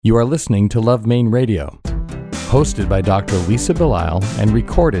You are listening to Love Maine Radio, hosted by Dr. Lisa Belisle and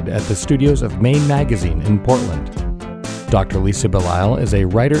recorded at the studios of Maine Magazine in Portland. Dr. Lisa Belisle is a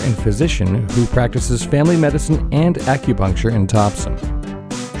writer and physician who practices family medicine and acupuncture in Topsom.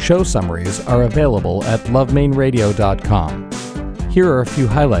 Show summaries are available at lovemaineradio.com. Here are a few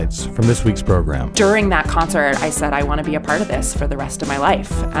highlights from this week's program. During that concert, I said, I want to be a part of this for the rest of my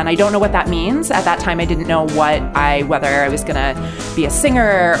life. And I don't know what that means. At that time, I didn't know whether I was going to be a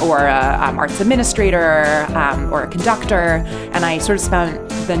singer or a arts administrator or a conductor. And I sort of spent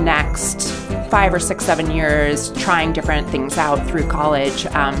the next 5 or 6, 7 years trying different things out through college.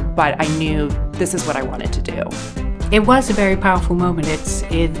 But I knew this is what I wanted to do. It was a very powerful moment.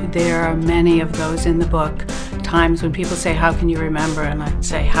 There are many of those in the book. Times when people say, how can you remember? And I'd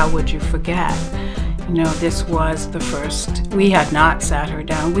say, how would you forget? You know, this was the first. We had not sat her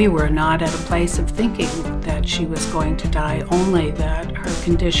down. We were not at a place of thinking that she was going to die, only that her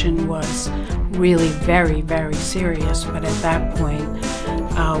condition was really very, very serious. But at that point,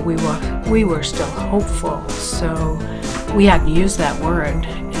 we were still hopeful. So we hadn't used that word.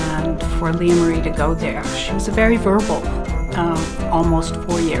 And for Leah Marie to go there, she was a very verbal, almost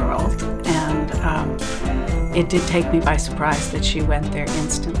 4-year-old. And it did take me by surprise that she went there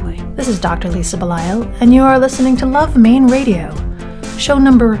instantly. This is Dr. Lisa Belisle, and you are listening to Love Maine Radio, show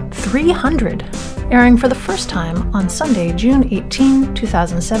number 300, airing for the first time on Sunday, June 18,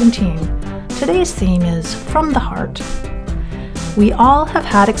 2017. Today's theme is From the Heart. We all have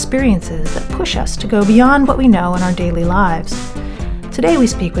had experiences that push us to go beyond what we know in our daily lives. Today we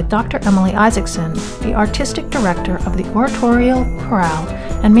speak with Dr. Emily Isaacson, the artistic director of the Oratorio Chorale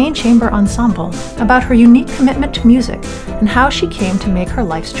and Maine Chamber Ensemble, about her unique commitment to music and how she came to make her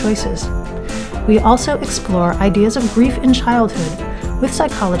life's choices. We also explore ideas of grief in childhood with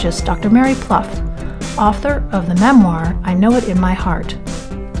psychologist Dr. Mary Plouffe, author of the memoir, I Know It in My Heart.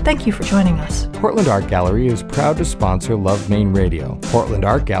 Thank you for joining us. Portland Art Gallery is proud to sponsor Love Maine Radio. Portland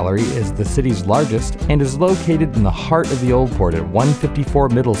Art Gallery is the city's largest and is located in the heart of the Old Port at 154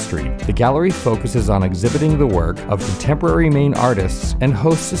 Middle Street. The gallery focuses on exhibiting the work of contemporary Maine artists and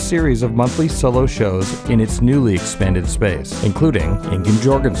hosts a series of monthly solo shows in its newly expanded space, including Ingun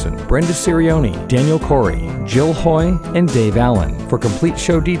Jorgensen, Brenda Sirioni, Daniel Corey, Jill Hoy, and Dave Allen. For complete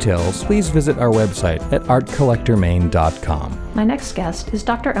show details, please visit our website at artcollectormaine.com. My next guest is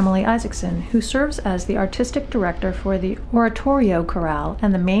Dr. Emily Isaacson, who serves as the artistic director for the Oratorio Chorale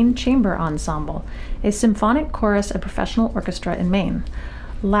and the Maine Chamber Ensemble, a symphonic chorus and professional orchestra in Maine.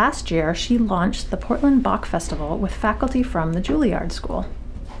 Last year, she launched the Portland Bach Festival with faculty from the Juilliard School.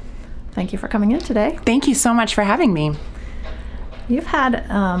 Thank you for coming in today. Thank you so much for having me. You've had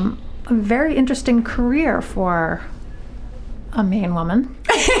a very interesting career for a Maine woman.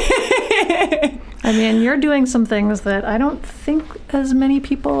 I mean, you're doing some things that I don't think as many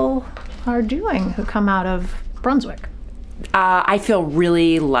people are doing who come out of Brunswick. I feel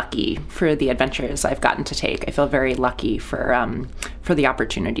really lucky for the adventures I've gotten to take. I feel very lucky for the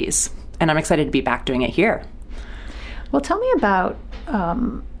opportunities, and I'm excited to be back doing it here. Well, tell me about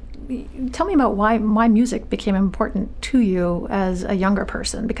why music became important to you as a younger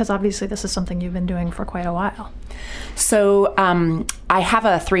person, because obviously this is something you've been doing for quite a while. So I have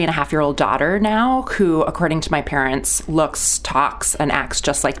a 3.5-year-old daughter now who, according to my parents, looks, talks, and acts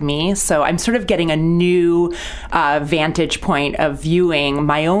just like me. So I'm sort of getting a new vantage point of viewing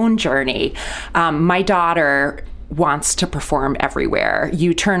my own journey. My daughter wants to perform everywhere.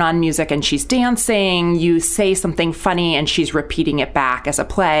 You turn on music and she's dancing, you say something funny and she's repeating it back as a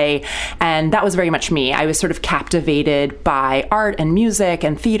play. And that was very much me. I was sort of captivated by art and music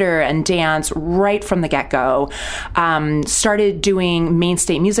and theater and dance right from the get-go. Started doing Maine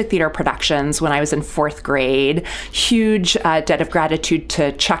State Music Theater productions when I was in 4th grade. Huge debt of gratitude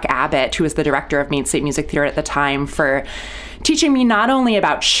to Chuck Abbott, who was the director of Maine State Music Theater at the time, for teaching me not only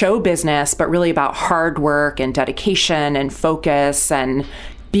about show business, but really about hard work and dedication and focus and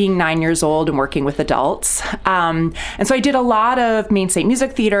being 9 years old and working with adults. And so I did a lot of Maine State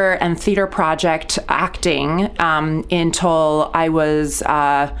Music Theater and theater project acting until I was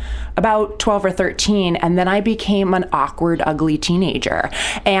about 12 or 13. And then I became an awkward, ugly teenager.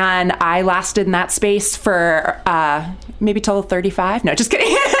 And I lasted in that space for maybe till 35. No, just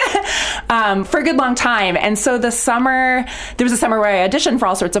kidding. for a good long time. And so there was a summer where I auditioned for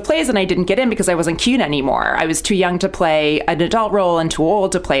all sorts of plays and I didn't get in because I wasn't cute anymore. I was too young to play an adult role and too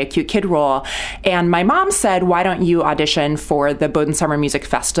old to play a cute kid role. And my mom said, why don't you audition for the Bowdoin Summer Music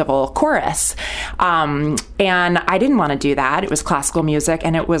Festival chorus? And I didn't want to do that. It was classical music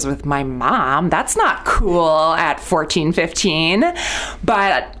and it was with my mom. That's not cool at 14, 15,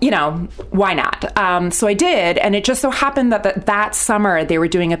 but why not? So I did. And it just so happened that summer they were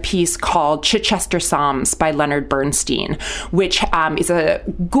doing a piece called Chichester Psalms by Leonard Bernstein, which is a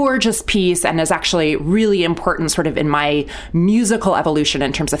gorgeous piece and is actually really important sort of in my musical evolution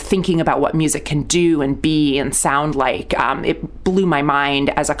in terms of thinking about what music can do and be and sound like. It blew my mind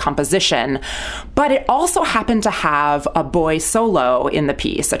as a composition, but it also happened to have a boy solo in the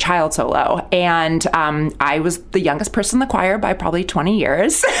piece, a child solo. And I was the youngest person in the choir by probably 20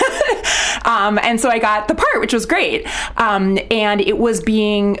 years. And so I got the part, which was great. And it was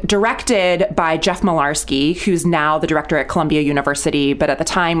being directed by Jeff Malarski, who's now the director at Columbia University, but at the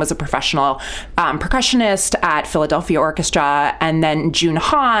time was a professional percussionist at Philadelphia Orchestra. And then June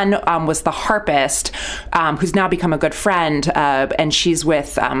Hahn was the harpist, who's now become a good friend. And she's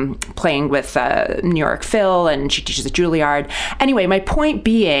playing with New York Phil, and she teaches at Juilliard. Anyway, my point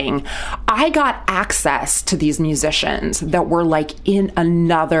being, I got access to these musicians that were like in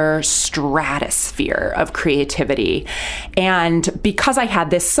another stratosphere of creativity. And because I had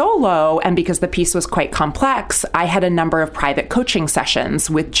this solo and because the piece was quite complex, I had a number of private coaching sessions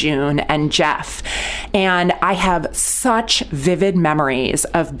with June and Jeff. And I have such vivid memories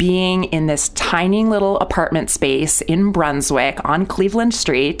of being in this tiny little apartment space in Brunswick on Cleveland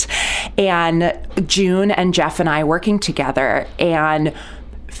Street, and June and Jeff and I working together and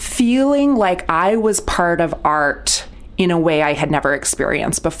feeling like I was part of art in a way I had never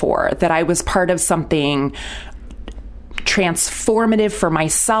experienced before, that I was part of something transformative for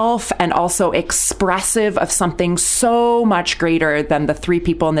myself and also expressive of something so much greater than the three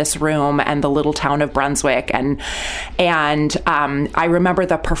people in this room and the little town of Brunswick. And I remember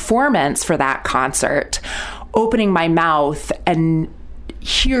the performance for that concert, opening my mouth and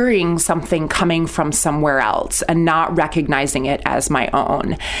hearing something coming from somewhere else and not recognizing it as my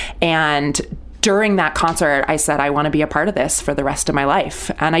own. And during that concert, I said, I want to be a part of this for the rest of my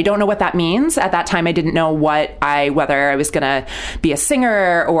life. And I don't know what that means. At that time, I didn't know whether I was going to be a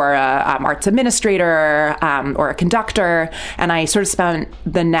singer or a arts administrator or a conductor. And I sort of spent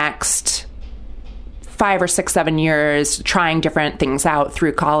the next 5 or 6, 7 years trying different things out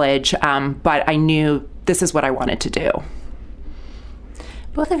through college. But I knew this is what I wanted to do.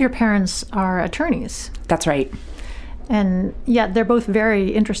 Both of your parents are attorneys. That's right. And yet they're both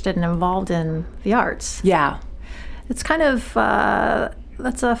very interested and involved in the arts. Yeah. It's kind of,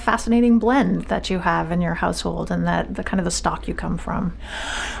 that's a fascinating blend that you have in your household and that the kind of the stock you come from.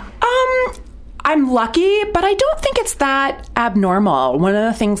 I'm lucky, but I don't think it's that abnormal. One of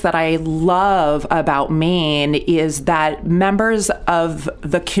the things that I love about Maine is that members of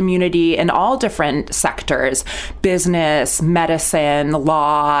the community in all different sectors, business, medicine,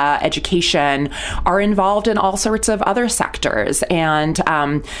 law, education, are involved in all sorts of other sectors. And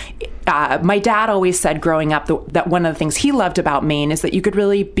my dad always said growing up that one of the things he loved about Maine is that you could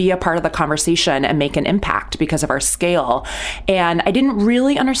really be a part of the conversation and make an impact because of our scale. And I didn't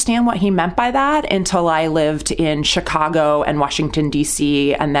really understand what he meant by that until I lived in Chicago and Washington,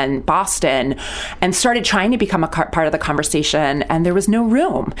 D.C., and then Boston, and started trying to become a part of the conversation. And there was no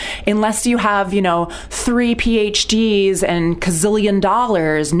room. Unless you have, 3 PhDs and $1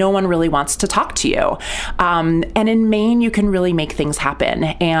 gazillion, no one really wants to talk to you. And in Maine, you can really make things happen.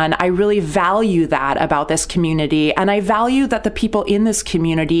 And I really value that about this community. And I value that the people in this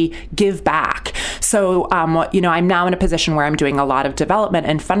community give back. So, I'm now in a position where I'm doing a lot of development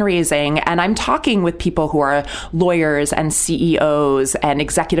and fundraising, and I'm talking with people who are lawyers and CEOs and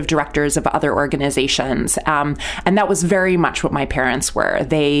executive directors of other organizations. And that was very much what my parents were.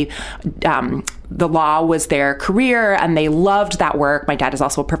 The law was their career and they loved that work. My dad is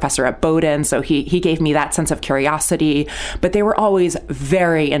also a professor at Bowdoin, so he gave me that sense of curiosity. But they were always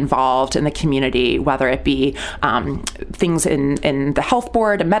very involved in the community, whether it be things in the health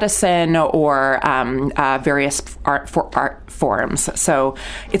board and medicine or various art forums. So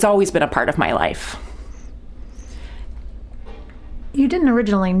it's always been a part of my life. You didn't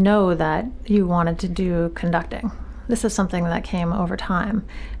originally know that you wanted to do conducting. This is something that came over time.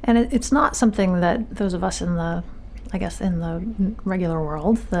 And it's not something that those of us in the regular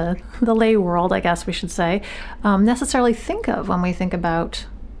world, the lay world, I guess we should say, necessarily think of when we think about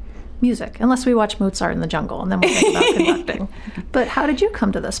music, unless we watch Mozart in the Jungle and then we think about conducting. But how did you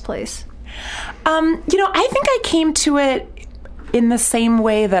come to this place? I think I came to it in the same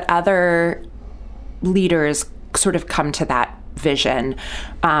way that other leaders sort of come to that vision.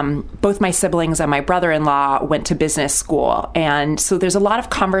 Both my siblings and my brother-in-law went to business school. And so there's a lot of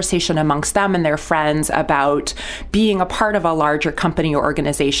conversation amongst them and their friends about being a part of a larger company or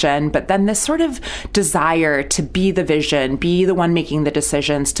organization, but then this sort of desire to be the vision, be the one making the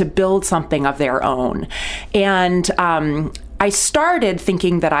decisions, to build something of their own. And I started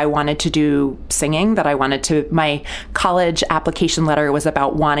thinking that I wanted to do singing, my college application letter was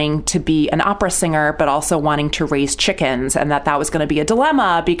about wanting to be an opera singer, but also wanting to raise chickens, and that was going to be a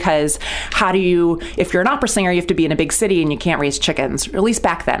dilemma because if you're an opera singer, you have to be in a big city and you can't raise chickens, or at least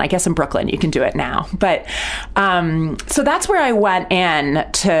back then. I guess in Brooklyn, you can do it now. But so that's where I went in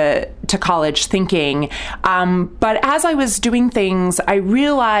to college thinking. But as I was doing things, I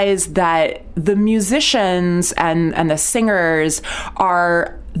realized that the musicians and the singers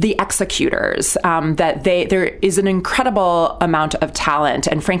are the executors, that there is an incredible amount of talent.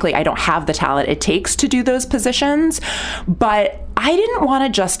 And frankly, I don't have the talent it takes to do those positions, but I didn't want to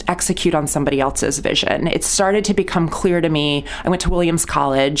just execute on somebody else's vision. It started to become clear to me. I went to Williams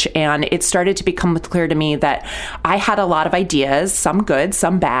College, and it started to become clear to me that I had a lot of ideas, some good,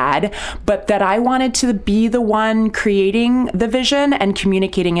 some bad, but that I wanted to be the one creating the vision and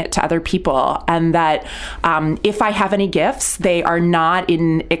communicating it to other people. And that if I have any gifts, they are not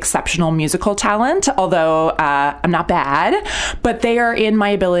in exceptional musical talent, although I'm not bad, but they are in my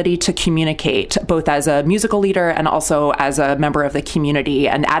ability to communicate, both as a musical leader and also as a member of the community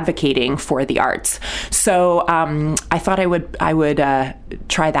and advocating for the arts. So I thought I would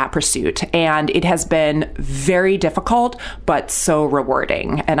try that pursuit, and it has been very difficult but so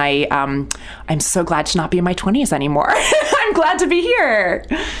rewarding. And I'm so glad to not be in my 20s anymore. I'm glad to be here.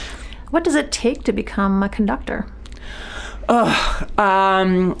 What does it take to become a conductor?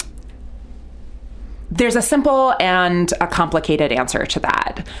 There's a simple and a complicated answer to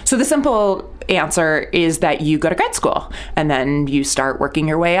that. So the simple answer is that you go to grad school and then you start working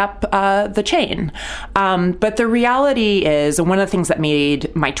your way up the chain. But the reality is, one of the things that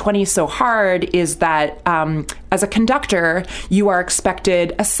made my 20s so hard is that as a conductor, you are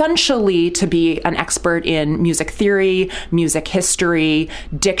expected essentially to be an expert in music theory, music history,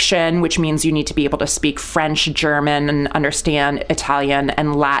 diction, which means you need to be able to speak French, German, and understand Italian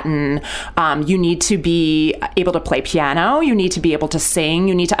and Latin. You need to be able to play piano. You need to be able to sing.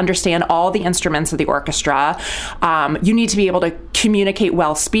 You need to understand all the instruments of the orchestra. You need to be able to communicate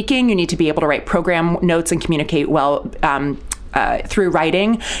well speaking. You need to be able to write program notes and communicate well through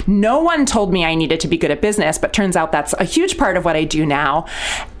writing. No one told me I needed to be good at business, but turns out that's a huge part of what I do now.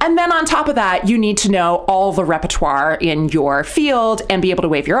 And then on top of that, you need to know all the repertoire in your field and be able to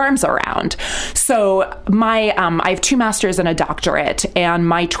wave your arms around. So I have 2 masters and a doctorate, and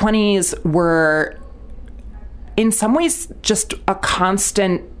my 20s were in some ways just a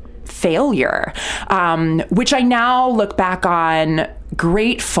constant failure, which I now look back on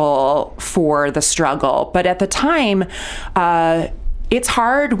grateful for the struggle. But at the time, it's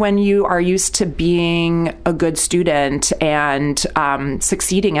hard when you are used to being a good student and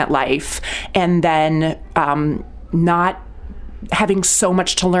succeeding at life, and then not having so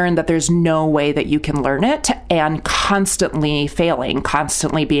much to learn that there's no way that you can learn it, and constantly failing,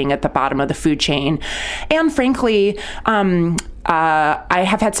 constantly being at the bottom of the food chain. And frankly, I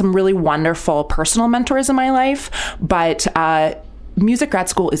have had some really wonderful personal mentors in my life, but music grad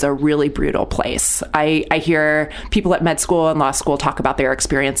school is a really brutal place. I hear people at med school and law school talk about their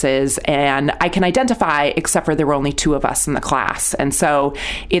experiences, and I can identify, except for there were only 2 of us in the class. And so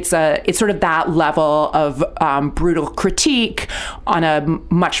it's sort of that level of brutal critique on a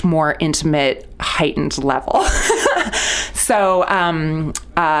much more intimate, heightened level.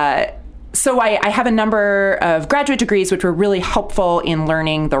 So I have a number of graduate degrees, which were really helpful in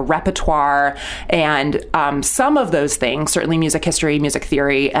learning the repertoire and some of those things, certainly music history, music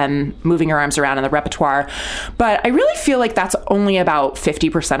theory, and moving your arms around in the repertoire. But I really feel like that's only about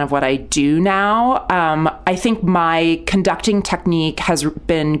 50% of what I do now. I think my conducting technique has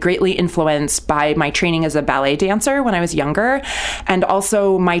been greatly influenced by my training as a ballet dancer when I was younger, and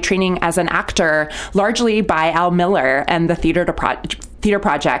also my training as an actor, largely by Al Miller and the Theater Project.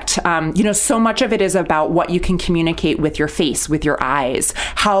 So much of it is about what you can communicate with your face, with your eyes,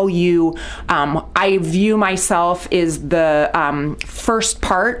 how you, I view myself as the first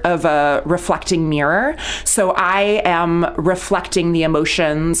part of a reflecting mirror. So I am reflecting the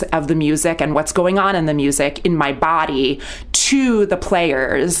emotions of the music and what's going on in the music in my body to the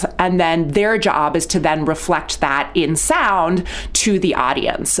players. And then their job is to then reflect that in sound to the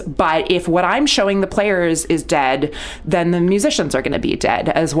audience. But if what I'm showing the players is dead, then the musicians are going to be choreography did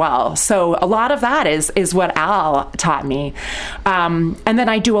as well. So a lot of that is what Al taught me. And then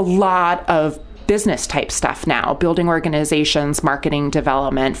I do a lot of business type stuff now, building organizations, marketing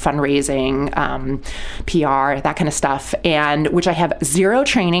development, fundraising, PR, that kind of stuff, and which I have zero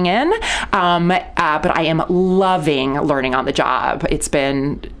training in, but I am loving learning on the job. It's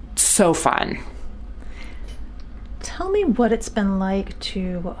been so fun. Tell me what it's been like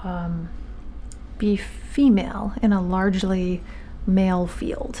to be female in a largely male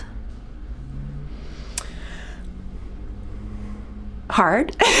field.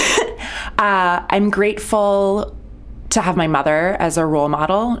 Hard. I'm grateful to have my mother as a role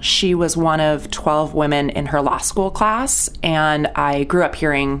model. She was one of 12 women in her law school class, and I grew up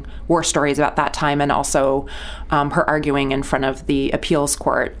hearing war stories about that time and also her arguing in front of the appeals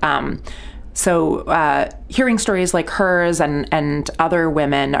court. So hearing stories like hers and other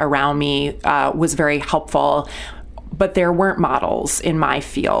women around me was very helpful, but there weren't models in my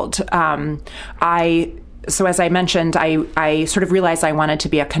field. So as I mentioned, I sort of realized I wanted to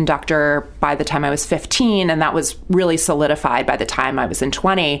be a conductor by the time I was 15, and that was really solidified by the time I was in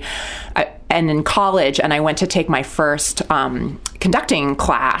 20 and in college. And I went to take my first conducting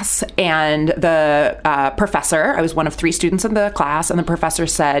class, and the professor, I was one of 3 students in the class, and the professor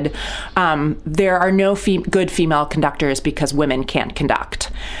said, there are no good female conductors because women can't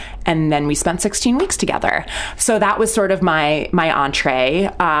conduct. And then we spent 16 weeks together. So that was sort of my entree.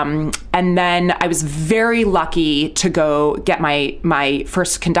 And then I was very lucky to go get my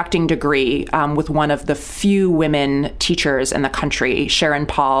first conducting degree with one of the few women teachers in the country, Sharon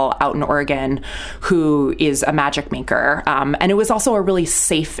Paul out in Oregon, who is a magic maker. And it was also a really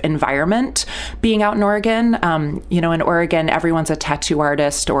safe environment being out in Oregon. In Oregon, everyone's a tattoo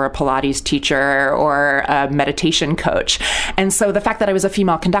artist or a Pilates teacher or a meditation coach. And so the fact that I was a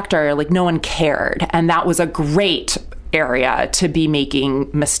female conductor, like no one cared. And that was a great area to be making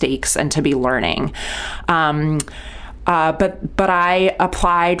mistakes and to be learning. But I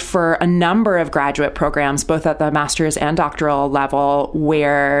applied for a number of graduate programs, both at the master's and doctoral level,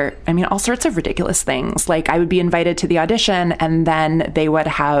 where, all sorts of ridiculous things. Like I would be invited to the audition, and then they would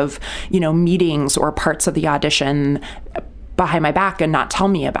have, meetings or parts of the audition behind my back and not tell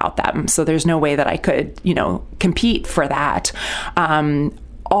me about them. So there's no way that I could, compete for that.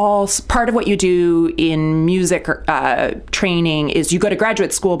 All part of what you do in music training is you go to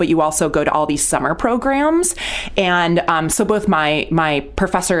graduate school, but you also go to all these summer programs. And so both my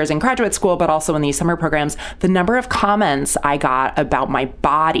professors in graduate school, but also in these summer programs, the number of comments I got about my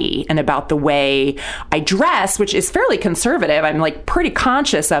body and about the way I dress, which is fairly conservative. I'm like pretty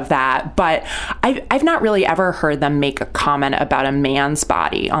conscious of that, but I've not really ever heard them make a comment about a man's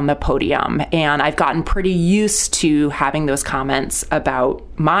body on the podium. And I've gotten pretty used to having those comments about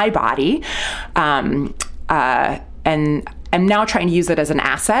my body, and I'm now trying to use it as an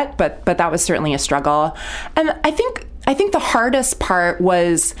asset, but that was certainly a struggle. And I think the hardest part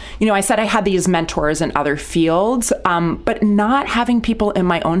was, I said I had these mentors in other fields, but not having people in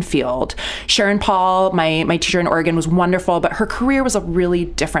my own field. Sharon Paul, my teacher in Oregon, was wonderful, but her career was a really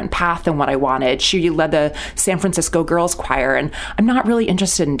different path than what I wanted. She led the San Francisco Girls Choir, and I'm not really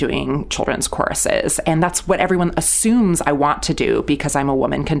interested in doing children's choruses. And that's what everyone assumes I want to do because I'm a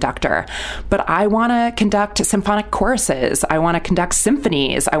woman conductor. But I want to conduct symphonic choruses. I want to conduct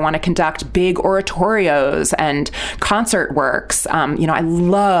symphonies. I want to conduct big oratorios and concert works. I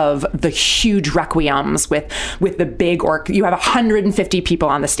love the huge requiems with the big you have 150 people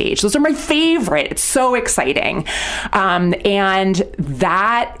on the stage. Those are my favorite. It's so exciting. And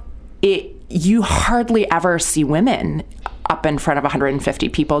that you hardly ever see women up in front of 150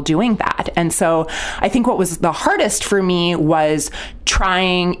 people doing that. And so I think what was the hardest for me was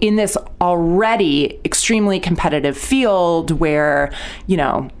trying in this already extremely competitive field where,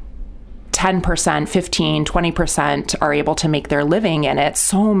 10%, 15, 20% are able to make their living in it.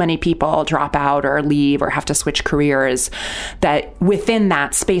 So many people drop out or leave or have to switch careers that within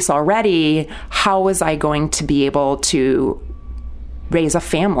that space already, how was I going to be able to raise a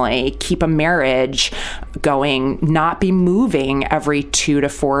family, keep a marriage going, not be moving every 2 to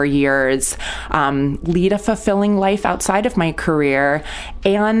 4 years, lead a fulfilling life outside of my career,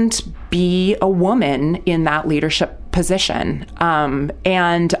 and be a woman in that leadership position.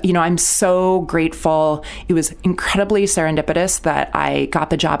 And, I'm so grateful. It was incredibly serendipitous that I got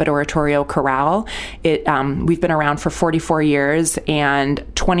the job at Oratorio Chorale. We've been around for 44 years, and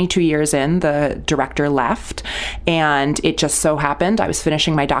 22 years in, the director left. And it just so happened I was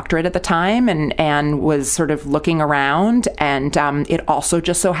finishing my doctorate at the time and was sort of looking around. And it also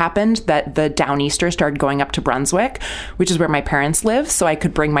just so happened that the Downeaster started going up to Brunswick, which is where my parents live. So I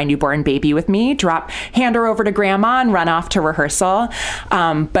could bring my newborn baby with me, hand her over to grandma, on, run off to rehearsal.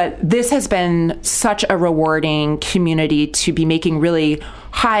 But this has been such a rewarding community to be making really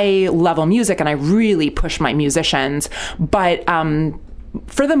high level music, and I really push my musicians. But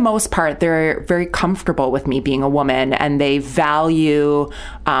for the most part, they're very comfortable with me being a woman, and they value,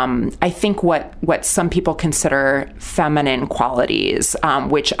 I think, what some people consider feminine qualities,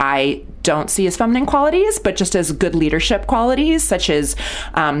 which I don't see as feminine qualities, but just as good leadership qualities, such as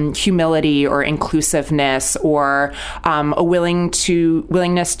humility or inclusiveness, or a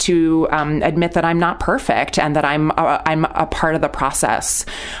willingness to admit that I'm not perfect and that I'm a part of the process.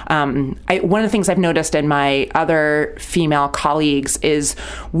 One of the things I've noticed in my other female colleagues is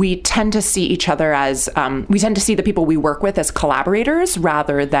we tend to see each other as we tend to see the people we work with as collaborators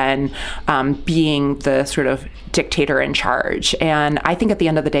rather than being the sort of dictator in charge. And I think at the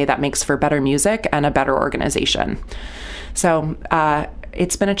end of the day, that makes for better music and a better organization. So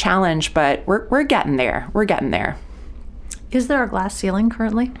it's been a challenge, but we're getting there. We're getting there. Is there a glass ceiling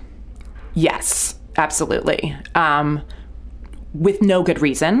currently? Yes, absolutely. With no good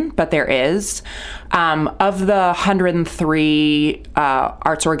reason, but there is. Of the 103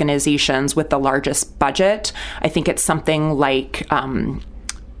 arts organizations with the largest budget, I think it's something like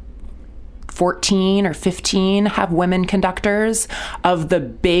 14 or 15 have women conductors. Of the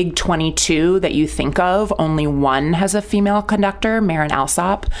big 22 that you think of, only one has a female conductor, Marin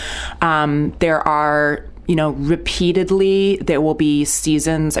Alsop. There are, repeatedly, there will be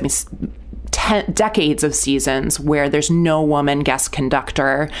seasons, decades of seasons where there's no woman guest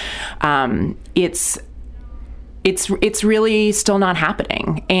conductor. It's really still not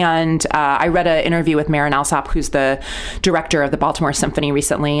happening. And I read an interview with Marin Alsop, who's the director of the Baltimore Symphony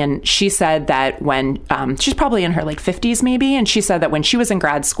recently, and she said that when she's probably in her 50s maybe, and she said that when she was in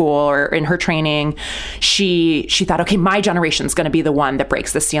grad school or in her training, she thought, okay, my generation's going to be the one that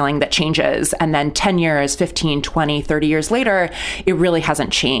breaks the ceiling, that changes. And then 10 years, 15, 20, 30 years later, it really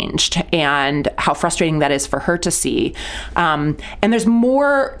hasn't changed. And how frustrating that is for her to see. And there's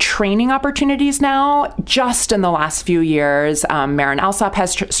more training opportunities now. Just in the last few years, Marin Alsop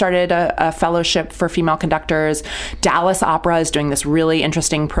has started a fellowship for female conductors. Dallas Opera is doing this really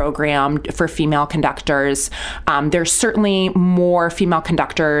interesting program for female conductors. There's certainly more female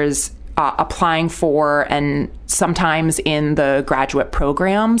conductors applying for and sometimes in the graduate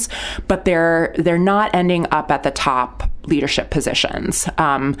programs, but they're not ending up at the top leadership positions.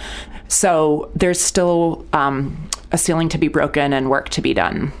 So there's still a ceiling to be broken and work to be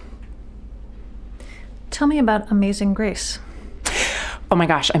done. Tell me about Amazing Grace. Oh my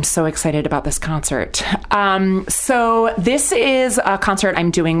gosh, I'm so excited about this concert. So this is a concert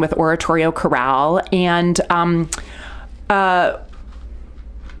I'm doing with Oratorio Chorale, and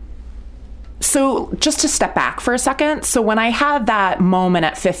so just to step back for a second. So when I had that moment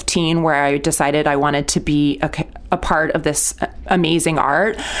at 15 where I decided I wanted to be a part of this amazing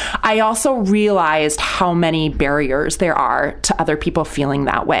art, I also realized how many barriers there are to other people feeling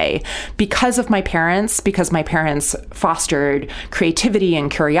that way because my parents fostered creativity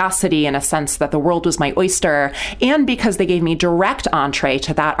and curiosity and a sense that the world was my oyster, and because they gave me direct entree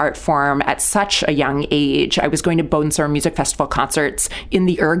to that art form at such a young age. I was going to Bodenser Music Festival concerts in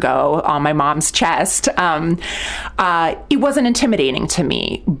the ergo on my mom's chest. It wasn't intimidating to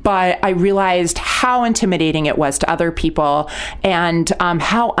me, but I realized how intimidating it was to other people, and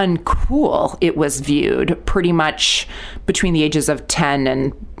how uncool it was viewed pretty much between the ages of 10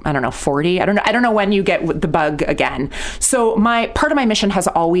 and 40. I don't know when you get the bug again. So part of my mission has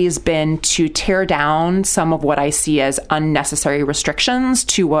always been to tear down some of what I see as unnecessary restrictions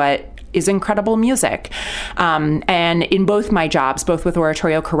to what is incredible music. And in both my jobs, both with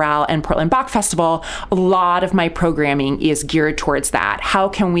Oratorio Chorale and Portland Bach Festival, a lot of my programming is geared towards that. How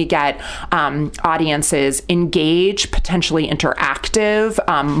can we get audiences engaged, potentially interactive,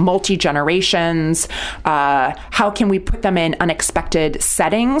 multi-generations? How can we put them in unexpected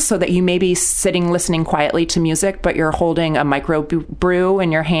settings so that you may be sitting listening quietly to music, but you're holding a microbrew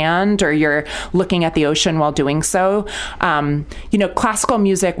in your hand, or you're looking at the ocean while doing so? Classical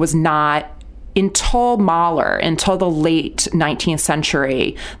music was not, until Mahler, until the late 19th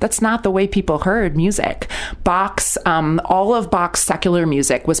century, that's not the way people heard music. All of Bach's secular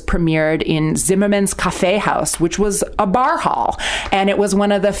music was premiered in Zimmermann's Cafe House, which was a bar hall. And it was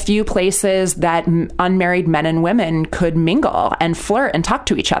one of the few places that unmarried men and women could mingle and flirt and talk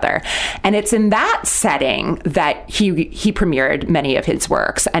to each other. And it's in that setting that he premiered many of his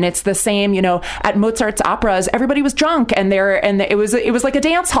works. And it's the same, at Mozart's operas, everybody was drunk and it was like a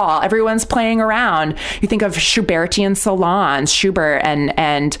dance hall. Everyone's playing around. You think of Schubertian salons, Schubert,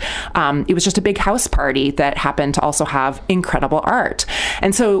 and it was just a big house party that happened to also have incredible art.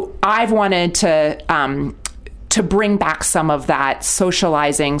 And so I've wanted to to bring back some of that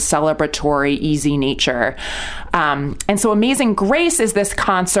socializing, celebratory, easy nature. And so Amazing Grace is this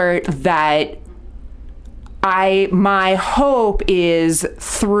concert that my hope is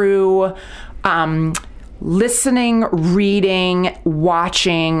through listening, reading,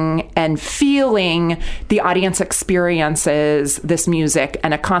 watching, and feeling the audience experiences this music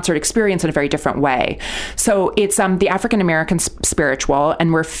and a concert experience in a very different way. So it's the African American spiritual,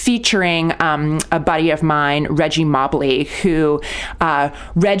 and we're featuring a buddy of mine, Reggie Mobley, who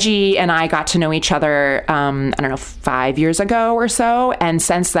Reggie and I got to know each other, 5 years ago or so. And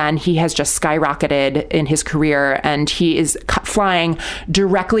since then, he has just skyrocketed in his career, and he is flying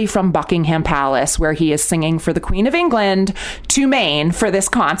directly from Buckingham Palace, where he is singing for the Queen of England, to Maine for this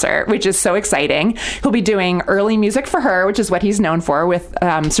concert, which is so exciting. He'll be doing early music for her, which is what he's known for with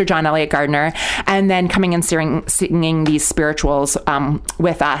Sir John Eliot Gardner, and then coming and singing these spirituals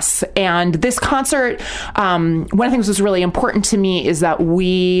with us. And this concert, one of the things that was really important to me is that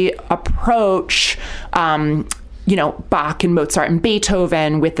we approach Bach and Mozart and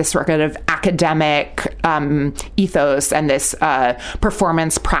Beethoven with this sort of academic ethos and this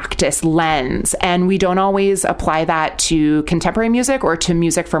performance practice lens. And we don't always apply that to contemporary music or to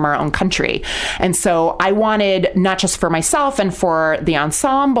music from our own country. And so I wanted, not just for myself and for the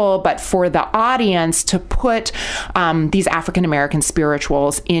ensemble, but for the audience, to put these African American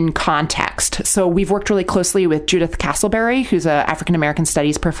spirituals in context. So we've worked really closely with Judith Castleberry, who's an African American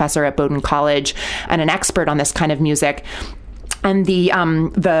studies professor at Bowdoin College and an expert on this kind of music. And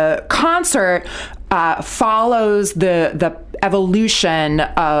the concert follows the evolution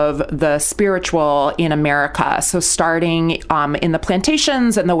of the spiritual in America. So starting in the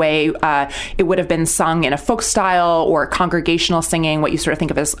plantations and the way it would have been sung in a folk style or congregational singing, what you sort of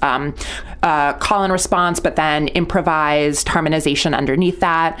think of as call and response, but then improvised harmonization underneath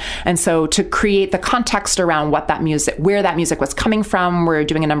that. And so to create the context around what that music, where that music was coming from, we're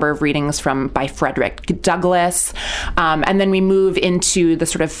doing a number of readings by Frederick Douglass. And then we move into the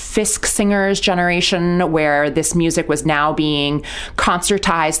sort of Fisk singers generation, where this music was now being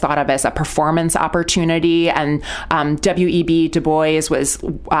concertized, thought of as a performance opportunity. And W.E.B. Du Bois was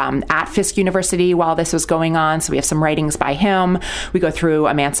at Fisk University while this was going on. So we have some writings by him. We go through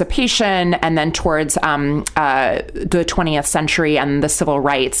emancipation and then towards the 20th century and the civil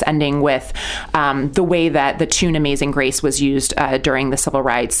rights, ending with the way that the tune Amazing Grace was used during the civil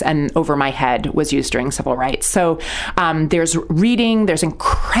rights, and Over My Head was used during civil rights. So there's reading, there's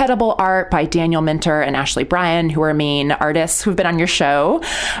incredible art by Daniel Minter and Ashley Bryan, who are main artists who've been on your show.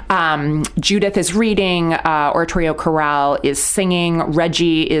 Judith is reading, Oratorio Chorale is singing,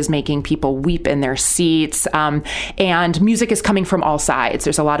 Reggie is making people weep in their seats, and music is coming from all sides.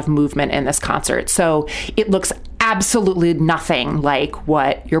 There's a lot of movement in this concert. So it looks absolutely nothing like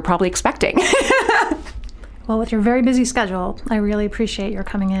what you're probably expecting. Well, with your very busy schedule, I really appreciate your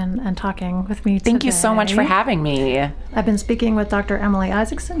coming in and talking with me today. Thank you so much for having me. I've been speaking with Dr. Emily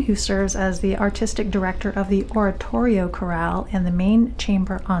Isaacson, who serves as the artistic director of the Oratorio Chorale and the Maine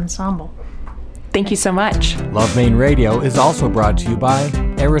Chamber Ensemble. Thank you so much. Love Maine Radio is also brought to you by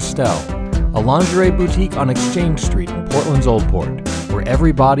Aristelle, a lingerie boutique on Exchange Street in Portland's Old Port, where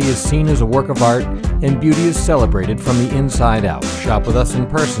every body is seen as a work of art and beauty is celebrated from the inside out. Shop with us in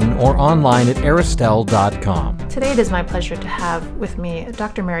person or online at aristelle.com. Today it is my pleasure to have with me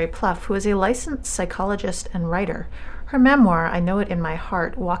Dr. Mary Plouffe, who is a licensed psychologist and writer. Her memoir, I Know It in My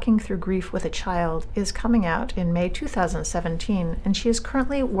Heart, Walking Through Grief with a Child, is coming out in May 2017, and she is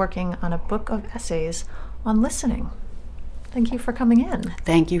currently working on a book of essays on listening. Thank you for coming in.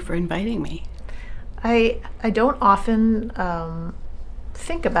 Thank you for inviting me. I don't often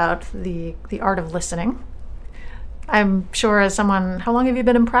think about the art of listening. I'm sure as someone, how long have you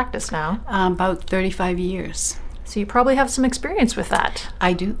been in practice now? About 35 years. So you probably have some experience with that.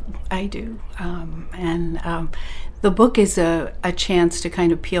 I do. The book is a chance to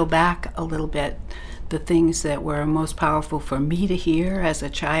kind of peel back a little bit the things that were most powerful for me to hear as a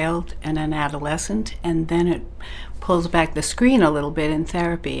child and an adolescent, and then it pulls back the screen a little bit in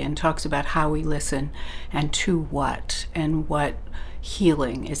therapy and talks about how we listen and to what, and what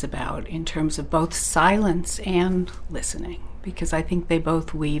healing is about in terms of both silence and listening, because I think they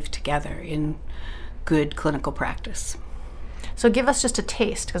both weave together in good clinical practice. So give us just a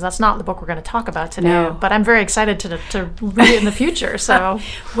taste, because that's not the book we're going to talk about today. No. But I'm very excited to read it in the future. So,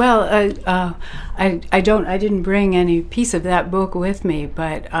 well, I didn't bring any piece of that book with me,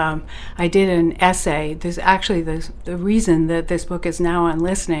 but I did an essay. There's actually the reason that this book is now on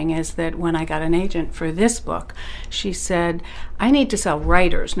listening is that when I got an agent for this book, she said, "I need to sell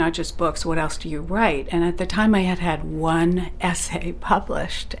writers, not just books. What else do you write?" And at the time, I had one essay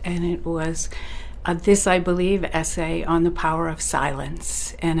published, and it was this, I believe, essay on the power of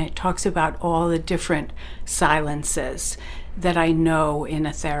silence, and it talks about all the different silences that I know in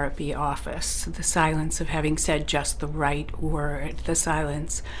a therapy office. The silence of having said just the right word, the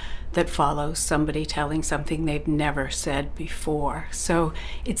silence that follows somebody telling something they've never said before. So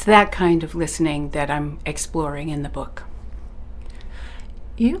it's that kind of listening that I'm exploring in the book.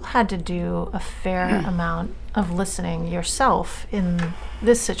 You had to do a fair amount of listening yourself in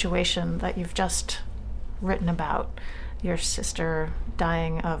this situation that you've just written about. Your sister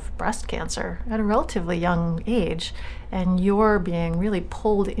dying of breast cancer at a relatively young age, and you're being really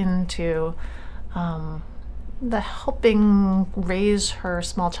pulled into the helping raise her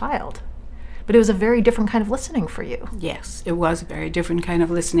small child. But it was a very different kind of listening for you. Yes, it was a very different kind of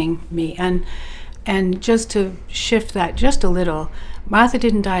listening me. And just to shift that just a little, Martha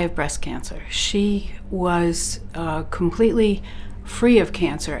didn't die of breast cancer. She was completely free of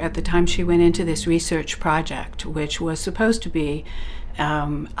cancer at the time she went into this research project, which was supposed to be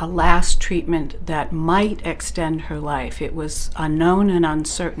a last treatment that might extend her life. It was unknown and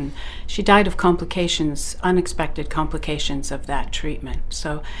uncertain. She died of complications, unexpected complications of that treatment.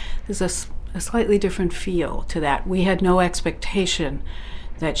 So there's a slightly different feel to that. We had no expectation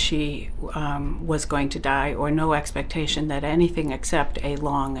that she was going to die, or no expectation that anything except a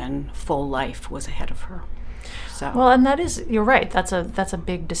long and full life was ahead of her. So. Well, and that is, you're right, that's a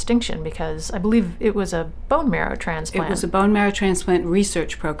big distinction, because I believe it was a bone marrow transplant. It was a bone marrow transplant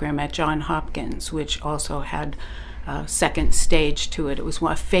research program at Johns Hopkins, which also had a second stage to it. It was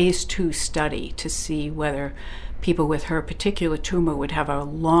a phase 2 study to see whether people with her particular tumor would have a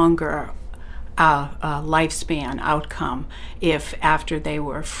longer lifespan outcome if, after they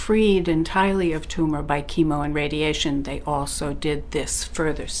were freed entirely of tumor by chemo and radiation, they also did this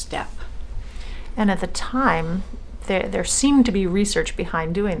further step. And at the time, there seemed to be research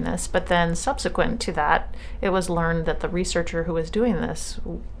behind doing this, but then subsequent to that, it was learned that the researcher who was doing this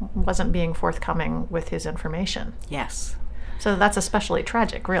wasn't being forthcoming with his information. Yes. So that's especially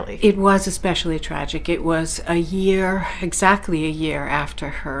tragic, really. It was especially tragic. It was exactly a year after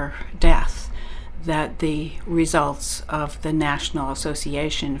her death, that the results of the National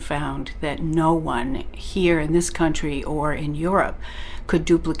Association found that no one here in this country or in Europe could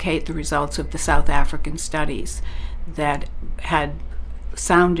duplicate the results of the South African studies that had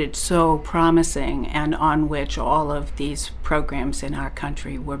sounded so promising and on which all of these programs in our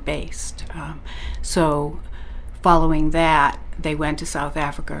country were based. So following that, they went to South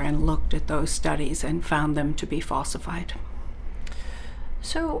Africa and looked at those studies and found them to be falsified.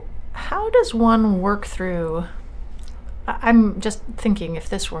 So how does one work through, I'm just thinking, if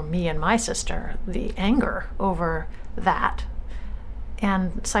this were me and my sister, the anger over that,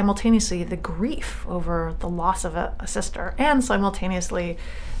 and simultaneously the grief over the loss of a sister, and simultaneously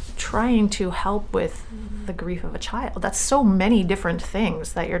trying to help with the grief of a child. That's so many different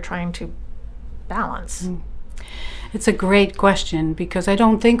things that you're trying to balance. It's a great question, because I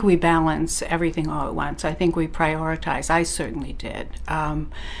don't think we balance everything all at once. I think we prioritize. I certainly did.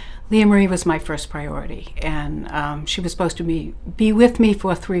 Leah Marie was my first priority, and she was supposed to be with me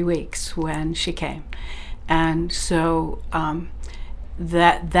for 3 weeks when she came. And so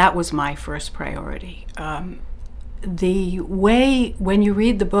that was my first priority. The way, when you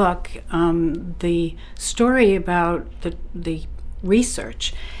read the book, the story about the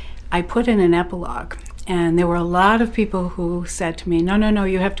research, I put in an epilogue. And there were a lot of people who said to me, no,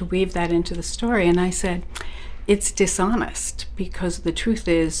 you have to weave that into the story. And I said, it's dishonest, because the truth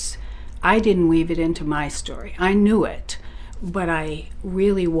is, I didn't weave it into my story. I knew it, but I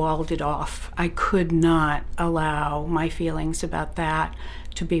really walled it off. I could not allow my feelings about that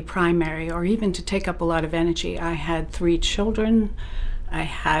to be primary, or even to take up a lot of energy. I had 3 children. I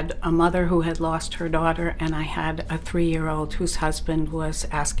had a mother who had lost her daughter, and I had a 3-year-old whose husband was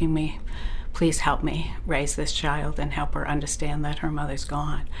asking me, please help me raise this child and help her understand that her mother's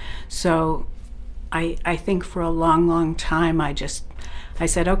gone. So I think for a long, long time I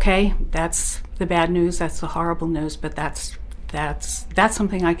said, okay, that's the bad news, that's the horrible news, but that's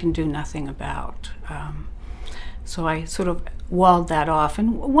something I can do nothing about. So I sort of walled that off.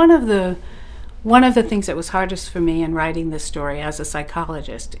 And one of the things that was hardest for me in writing this story as a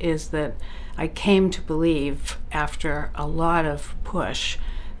psychologist is that I came to believe, after a lot of push,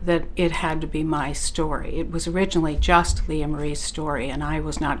 that it had to be my story. It was originally just Leah Marie's story, and I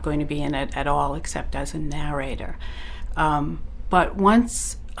was not going to be in it at all except as a narrator. But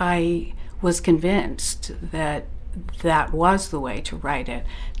once I was convinced that that was the way to write it,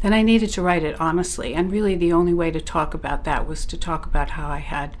 then I needed to write it honestly. And really the only way to talk about that was to talk about how I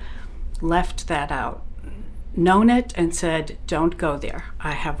had left that out known it and said, don't go there.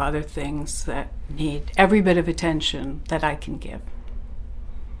 I have other things that need every bit of attention that I can give.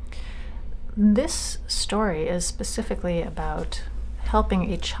 This story is specifically about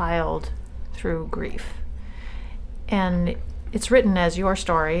helping a child through grief. And it's written as your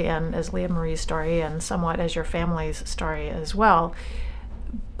story and as Leah Marie's story and somewhat as your family's story as well.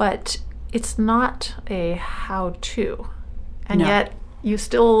 But it's not a how-to. And yet you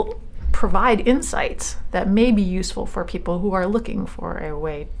still provide insights that may be useful for people who are looking for a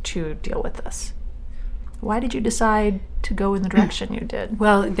way to deal with this. Why did you decide to go in the direction you did?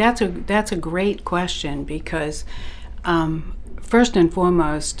 Well, that's a great question because first and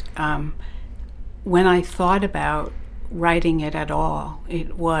foremost, when I thought about writing it at all,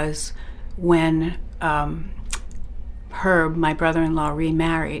 it was when Herb, my brother-in-law,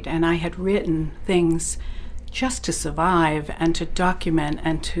 remarried, and I had written things just to survive and to document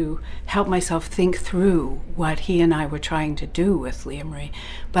and to help myself think through what he and I were trying to do with Leah Marie.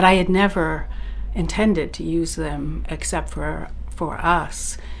 But I had never intended to use them except for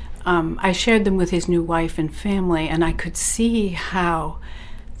us. I shared them with his new wife and family, and I could see how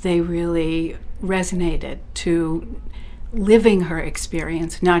they really resonated to living her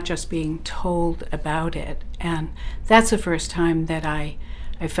experience, not just being told about it. And that's the first time that I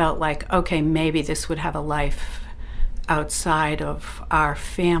felt like, okay, maybe this would have a life outside of our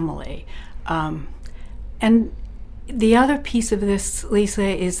family. And the other piece of this, Lisa,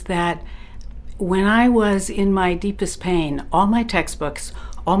 is that when I was in my deepest pain, all my textbooks,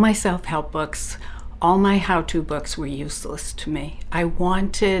 all my self-help books, all my how-to books were useless to me. I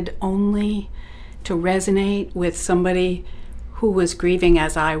wanted only to resonate with somebody who was grieving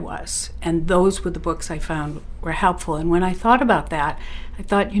as I was. And those were the books I found were helpful. And when I thought about that, I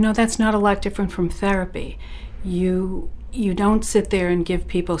thought, that's not a lot different from therapy. You don't sit there and give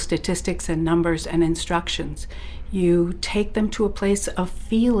people statistics and numbers and instructions. You take them to a place of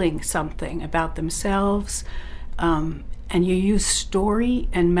feeling something about themselves, and you use story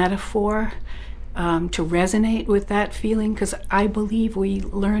and metaphor to resonate with that feeling, because I believe we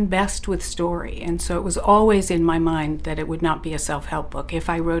learn best with story. And so it was always in my mind that it would not be a self-help book. If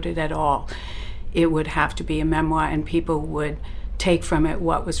I wrote it at all, it would have to be a memoir, and people would take from it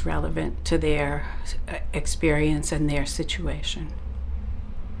what was relevant to their experience and their situation.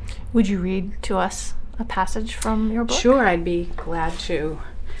 Would you read to us a passage from your book? Sure, I'd be glad to.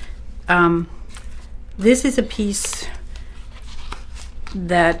 This is a piece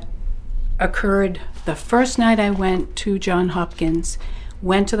that occurred the first night I went to Johns Hopkins,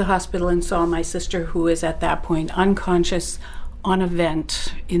 went to the hospital and saw my sister, who was at that point unconscious on a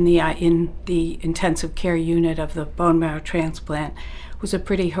vent in the intensive care unit of the bone marrow transplant. It was a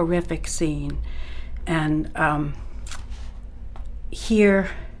pretty horrific scene. And here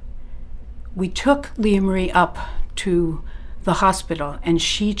we took Leah Marie up to the hospital, and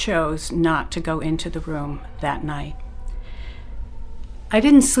she chose not to go into the room that night. I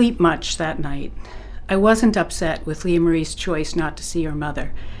didn't sleep much that night. I wasn't upset with Leah Marie's choice not to see her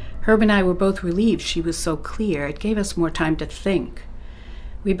mother. Herb and I were both relieved she was so clear. It gave us more time to think.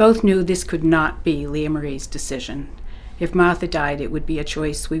 We both knew this could not be Leah Marie's decision. If Martha died, it would be a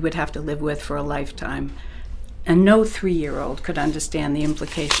choice we would have to live with for a lifetime. And no 3-year-old could understand the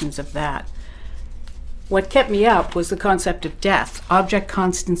implications of that. What kept me up was the concept of death. Object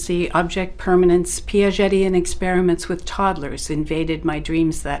constancy, object permanence, Piagetian experiments with toddlers invaded my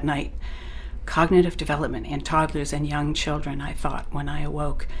dreams that night. Cognitive development in toddlers and young children, I thought when I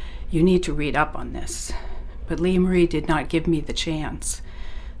awoke. You need to read up on this. But Leah Marie did not give me the chance.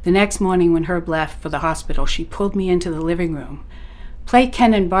 The next morning when Herb left for the hospital, she pulled me into the living room. "Play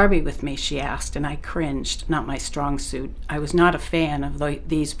Ken and Barbie with me," she asked, and I cringed, not my strong suit. I was not a fan of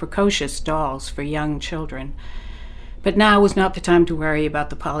these precocious dolls for young children. But now was not the time to worry about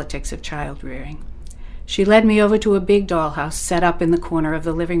the politics of child rearing. She led me over to a big dollhouse set up in the corner of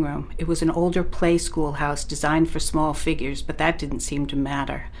the living room. It was an older play school house designed for small figures, but that didn't seem to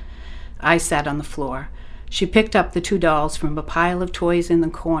matter. I sat on the floor. She picked up the 2 dolls from a pile of toys in the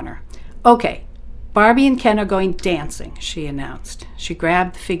corner. "Okay, Barbie and Ken are going dancing," she announced. She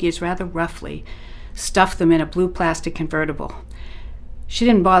grabbed the figures rather roughly, stuffed them in a blue plastic convertible. She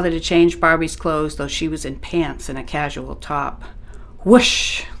didn't bother to change Barbie's clothes, though she was in pants and a casual top.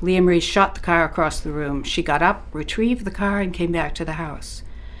 Whoosh! Leah Marie shot the car across the room. She got up, retrieved the car, and came back to the house.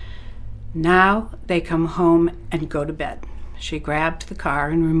 "Now they come home and go to bed." She grabbed the car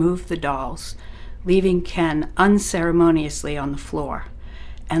and removed the dolls, leaving Ken unceremoniously on the floor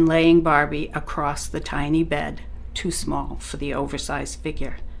and laying Barbie across the tiny bed, too small for the oversized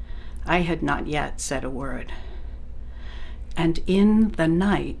figure. I had not yet said a word. "And in the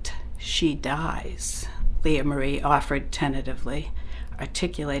night, she dies," Leah Marie offered tentatively,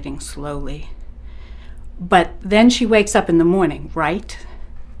 articulating slowly. But then she wakes up in the morning, right?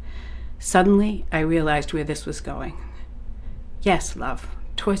 Suddenly, I realized where this was going. Yes, love,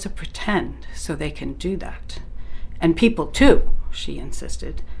 toys are pretend, so they can do that. And people too, she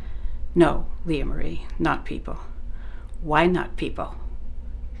insisted. No, Leah Marie, not people. Why not people?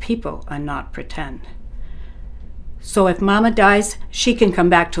 People are not pretend. So if Mama dies, she can come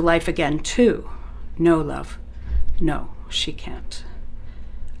back to life again too. No, love. No, she can't.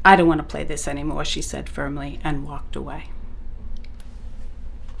 I don't want to play this anymore, she said firmly, and walked away.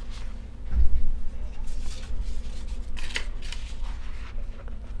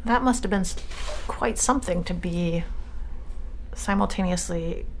 That must have been quite something to be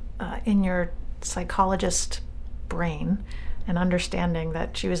simultaneously in your psychologist brain and understanding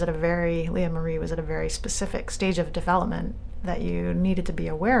that Leah Marie was at a very specific stage of development that you needed to be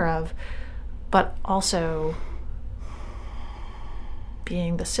aware of, but also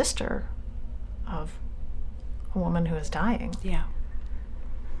being the sister of a woman who is dying. Yeah.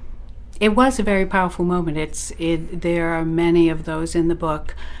 It was a very powerful moment. There are many of those in the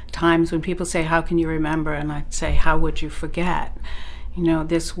book, times when people say, how can you remember? And I'd say, how would you forget? You know,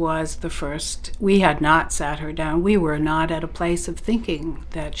 this was the first. We had not sat her down. We were not at a place of thinking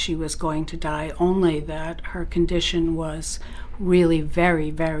that she was going to die, only that her condition was really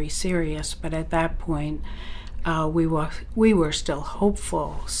very, very serious. But at that point, we were still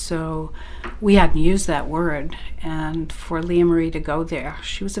hopeful. So we hadn't used that word. And for Leah Marie to go there,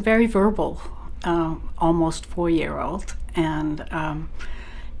 she was a very verbal, almost 4-year-old. And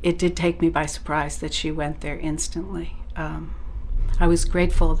it did take me by surprise that she went there instantly. I was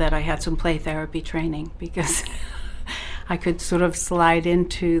grateful that I had some play therapy training because I could sort of slide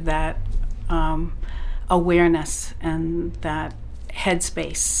into that awareness and that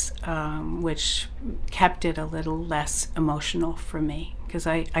headspace, which kept it a little less emotional for me. Because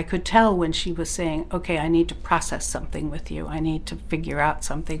I could tell when she was saying, okay, I need to process something with you. I need to figure out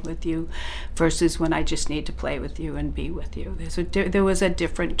something with you, versus when I just need to play with you and be with you. There was a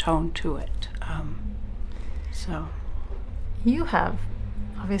different tone to it. So. You have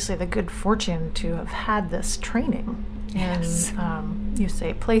obviously the good fortune to have had this training Yes. in, you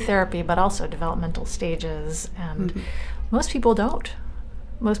say play therapy, but also developmental stages. And most people don't.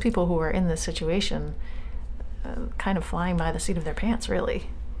 Most people who are in this situation kind of flying by the seat of their pants, really.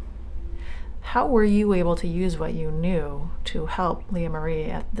 How were you able to use what you knew to help Leah Marie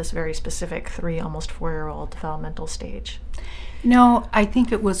at this very specific 3, almost 4-year-old developmental stage? No, I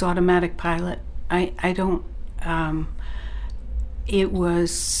think it was automatic pilot. I don't,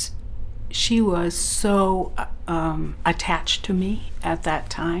 she was so attached to me at that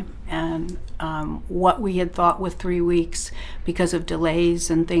time, and what we had thought was 3 weeks because of delays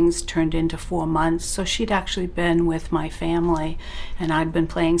and things turned into 4 months. So she'd actually been with my family, and I'd been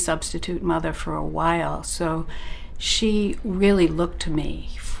playing substitute mother for a while. So she really looked to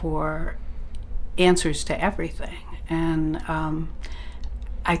me for answers to everything. And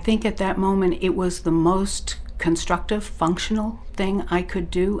I think at that moment it was the most constructive, functional thing I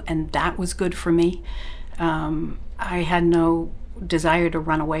could do, and that was good for me. I had no desire to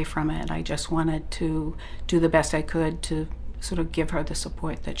run away from it. I just wanted to do the best I could to sort of give her the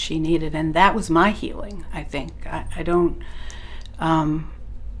support that she needed, and that was my healing, I think. I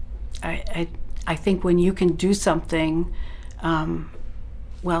think when you can do something,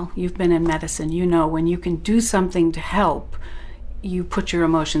 well, you've been in medicine, you know, when you can do something to help, you put your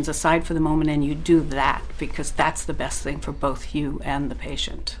emotions aside for the moment and you do that, because that's the best thing for both you and the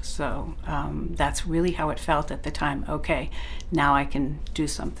patient. So that's really how it felt at the time. Okay, now I can do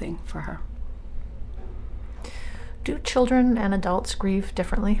something for her. Do children and adults grieve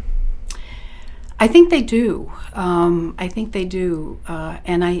differently? I think they do. And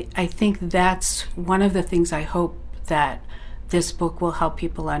I think that's one of the things I hope that this book will help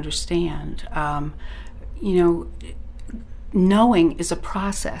people understand. Knowing is a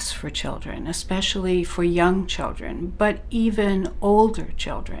process for children, especially for young children, but even older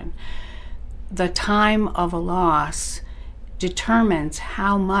children. The time of a loss determines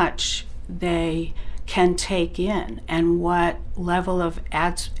how much they can take in and what level of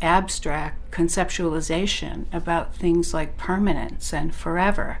abstract conceptualization about things like permanence and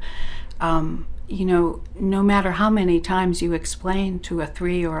forever. No matter how many times you explain to a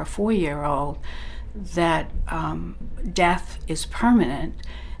 3 or a 4-year-old that death is permanent,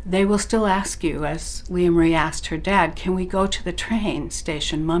 they will still ask you, as Leah Marie asked her dad, can we go to the train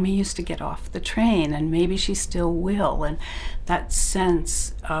station? Mommy used to get off the train, and maybe she still will. And that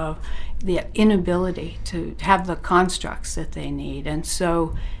sense of the inability to have the constructs that they need. And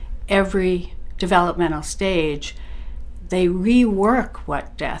so every developmental stage, they rework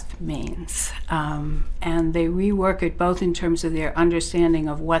what death means. And they rework it both in terms of their understanding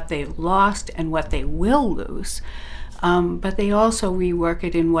of what they lost and what they will lose. But they also rework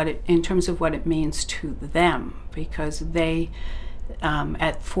it in terms of what it means to them, because they,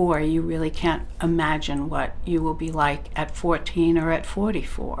 at 4, you really can't imagine what you will be like at 14 or at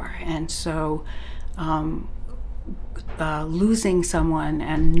 44. And so losing someone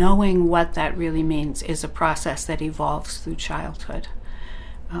and knowing what that really means is a process that evolves through childhood.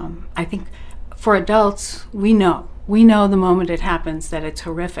 I think for adults, we know the moment it happens that it's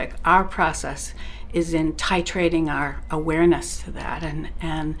horrific. Our process is in titrating our awareness to that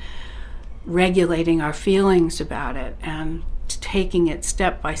and regulating our feelings about it and taking it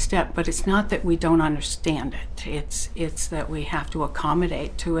step by step. But it's not that we don't understand it. It's that we have to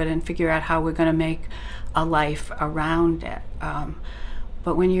accommodate to it and figure out how we're going to make a life around it.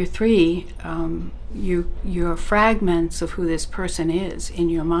 But when you're 3, your fragments of who this person is in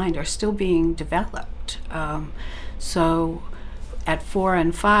your mind are still being developed. So at 4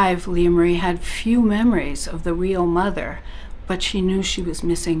 and 5, Leah Marie had few memories of the real mother, but she knew she was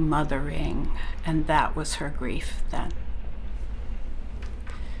missing mothering, and that was her grief then.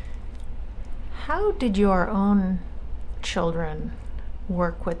 How did your own children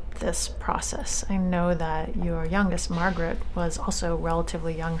work with this process? I know that your youngest, Margaret, was also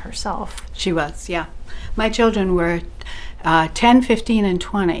relatively young herself. She was, yeah. My children were 10, 15, and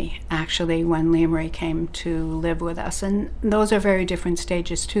 20, actually, when Leah Marie came to live with us. And those are very different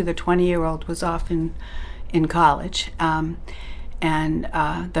stages, too. The 20-year-old was off in college, and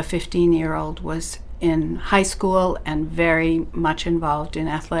the 15-year-old was in high school and very much involved in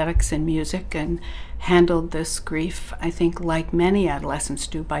athletics and music, and handled this grief, I think, like many adolescents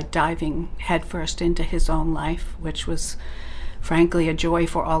do, by diving headfirst into his own life, which was, frankly, a joy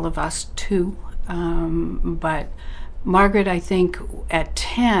for all of us, too. But Margaret, I think, at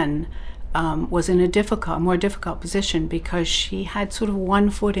 10, was in a more difficult position, because she had sort of one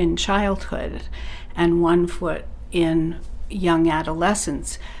foot in childhood and one foot in young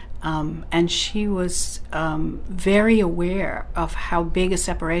adolescence. And she was very aware of how big a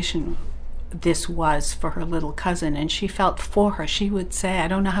separation this was for her little cousin, and she felt for her. She would say, I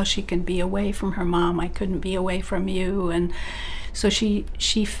don't know how she can be away from her mom. I couldn't be away from you. And so she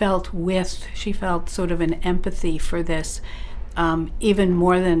felt sort of an empathy for this, even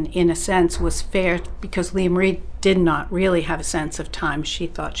more than, in a sense, was fair, because Leah Marie did not really have a sense of time. She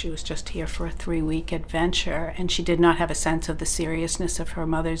thought she was just here for a 3-week adventure, and she did not have a sense of the seriousness of her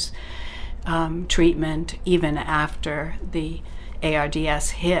mother's treatment, even after the ARDS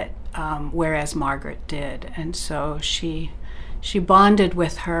hit. Whereas Margaret did. And so she bonded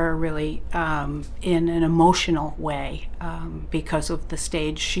with her really in an emotional way because of the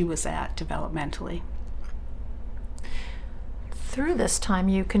stage she was at developmentally. Through this time,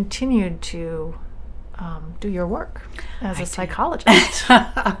 you continued to do your work as a psychologist.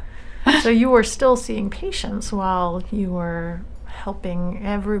 So you were still seeing patients while you were helping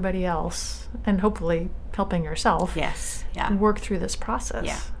everybody else, and hopefully helping yourself. Yes, yeah. Work through this process.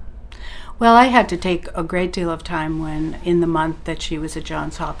 Yeah. Well, I had to take a great deal of time when, in the month that she was at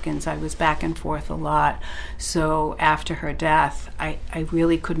Johns Hopkins, I was back and forth a lot. So after her death, I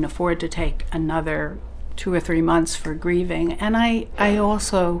really couldn't afford to take another 2 or 3 months for grieving. And I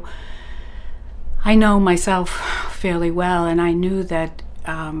know myself fairly well, and I knew that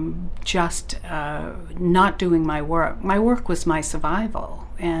just not doing my work was my survival.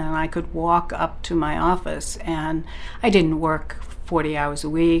 And I could walk up to my office, and I didn't work 40 hours a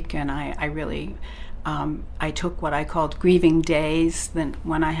week, and I really I took what I called grieving days, then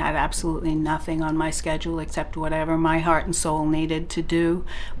when I had absolutely nothing on my schedule except whatever my heart and soul needed to do.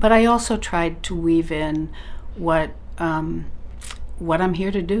 But I also tried to weave in what I'm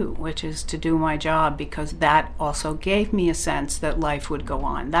here to do, which is to do my job, because that also gave me a sense that life would go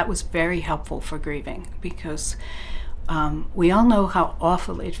on. That was very helpful for grieving, because we all know how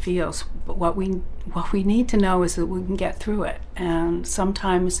awful it feels, but what we need to know is that we can get through it. And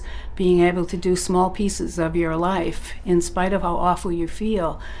sometimes being able to do small pieces of your life, in spite of how awful you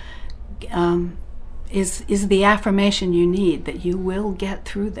feel, is the affirmation you need that you will get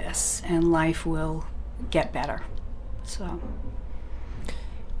through this and life will get better. So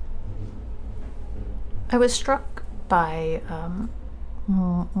I was struck by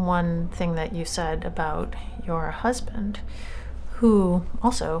one thing that you said about your husband, who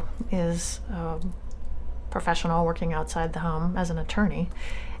also is a professional working outside the home as an attorney.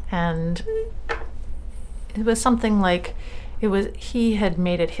 And it was something like he had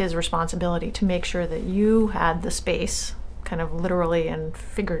made it his responsibility to make sure that you had the space kind of literally and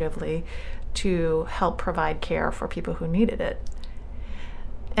figuratively, to help provide care for people who needed it.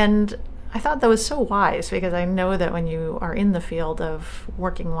 And I thought that was so wise, because I know that when you are in the field of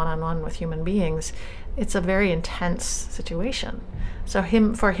working one-on-one with human beings, it's a very intense situation. So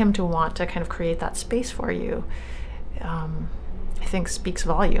for him to want to kind of create that space for you, I think speaks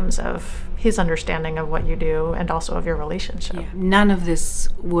volumes of his understanding of what you do and also of your relationship. Yeah, none of this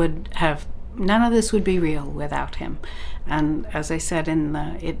would be real without him. And as I said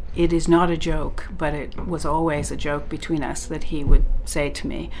it is not a joke, but it was always a joke between us that he would say to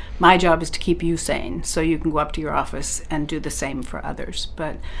me, my job is to keep you sane so you can go up to your office and do the same for others.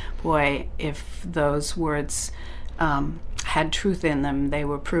 But boy, if those words had truth in them, they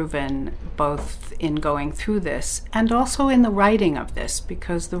were proven both in going through this and also in the writing of this,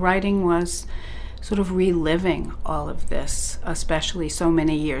 because the writing was sort of reliving all of this, especially so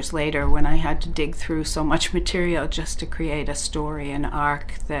many years later when I had to dig through so much material just to create a story, an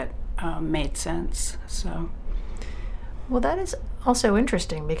arc that made sense. So, well, that is also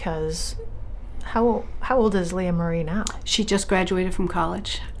interesting, because how old is Leah Marie now? She just graduated from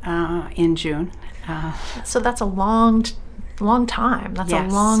college in June. So that's a long time. That's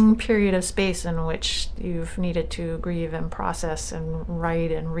yes. a long period of space in which you've needed to grieve and process and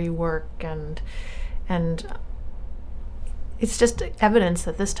write and rework, and it's just evidence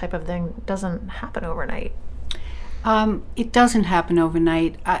that this type of thing doesn't happen overnight. It doesn't happen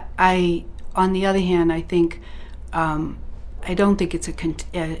overnight. I on the other hand, I think I don't think it's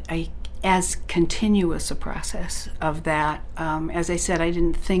as continuous a process of that. As I said, I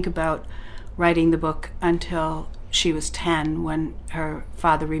didn't think about writing the book until she was 10, when her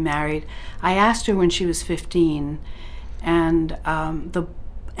father remarried. I asked her when she was 15, and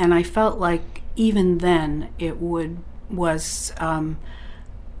I felt like even then it was a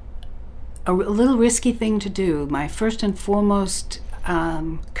little risky thing to do. My first and foremost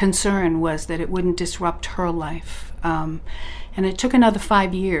concern was that it wouldn't disrupt her life. And it took another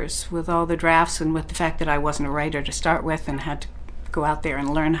 5 years with all the drafts and with the fact that I wasn't a writer to start with and had to go out there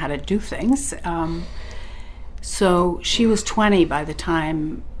and learn how to do things. So she was 20 by the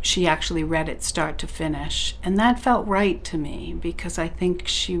time she actually read it start to finish. And that felt right to me, because I think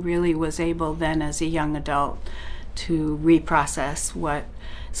she really was able then as a young adult to reprocess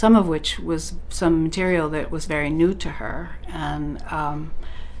some of which was some material that was very new to her and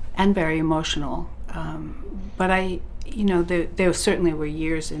very emotional. But there certainly were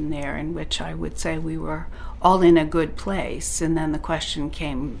years in there in which I would say we were all in a good place, and then the question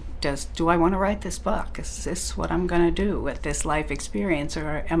came, do I want to write this book? Is this what I'm going to do with this life experience,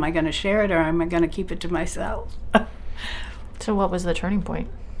 or am I going to share it, or am I going to keep it to myself? So what was the turning point?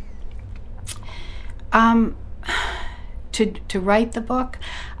 To write the book,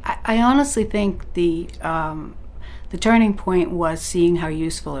 I honestly think the turning point was seeing how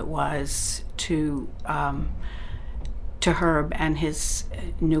useful it was to Herb and his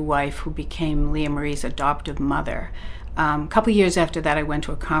new wife, who became Leah Marie's adoptive mother. A couple years after that, I went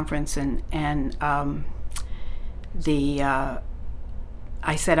to a conference, and I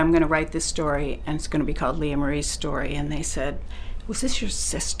said, I'm going to write this story, and it's going to be called Leah Marie's Story. And they said, was this your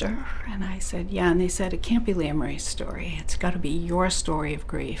sister? And I said, yeah. And they said, it can't be Leah Marie's story. It's got to be your story of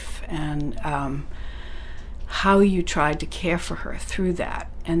grief, and how you tried to care for her through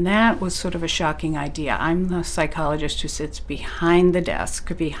that. And that was sort of a shocking idea. I'm the psychologist who sits behind the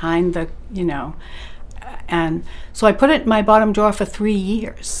desk, behind the, and so I put it in my bottom drawer for 3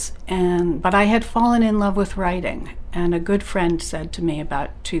 years. But I had fallen in love with writing. And a good friend said to me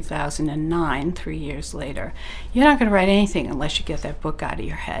about 2009, 3 years later, you're not going to write anything unless you get that book out of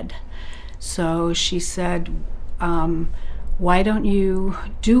your head. So she said, why don't you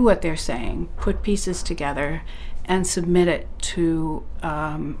do what they're saying, put pieces together and submit it to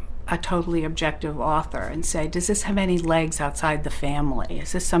a totally objective author and say, does this have any legs outside the family?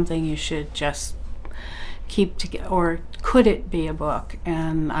 Is this something you should just keep together, or could it be a book?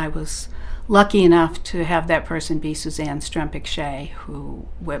 And I was lucky enough to have that person be Suzanne Strempik-Shea, who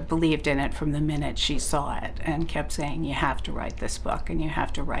believed in it from the minute she saw it and kept saying, you have to write this book and you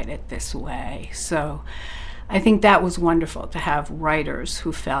have to write it this way. So I think that was wonderful to have writers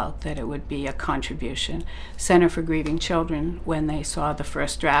who felt that it would be a contribution. Center for Grieving Children, when they saw the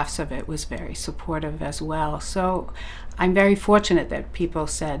first drafts of it, was very supportive as well. So I'm very fortunate that people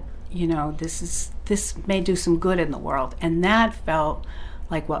said, this may do some good in the world. And that felt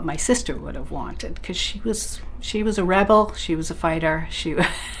like what my sister would have wanted, because she was a rebel, she was a fighter, she was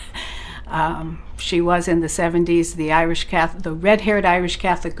in the 70s the red-haired Irish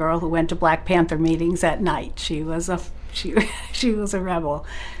Catholic girl who went to Black Panther meetings at night. She was a rebel.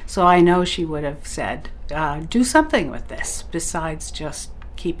 So I know she would have said, do something with this besides just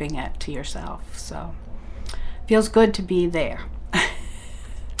keeping it to yourself. So feels good to be there.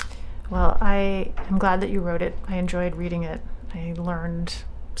 Well, I am glad that you wrote it. I enjoyed reading it. I learned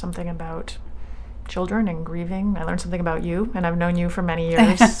something about children and grieving. I learned something about you, and I've known you for many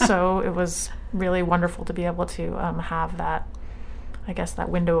years. So it was really wonderful to be able to have that, I guess, that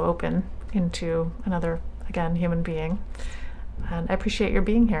window open into another, again, human being. And I appreciate your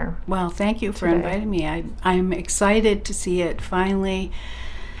being here. Well, thank you for today. inviting me. I'm excited to see it finally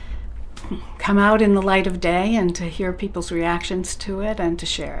come out in the light of day and to hear people's reactions to it and to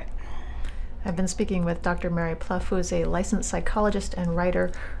share it. I've been speaking with Dr. Mary Plouffe, who is a licensed psychologist and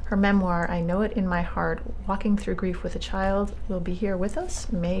writer. Her memoir, I Know It in My Heart, Walking Through Grief with a Child, will be here with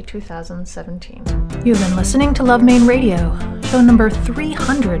us May 2017. You've been listening to Love Maine Radio, show number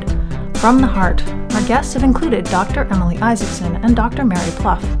 300, From the Heart. Our guests have included Dr. Emily Isaacson and Dr. Mary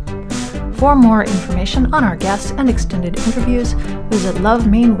Plouffe. For more information on our guests and extended interviews, visit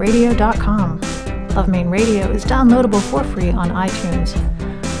lovemaineradio.com. Love Maine Radio is downloadable for free on iTunes.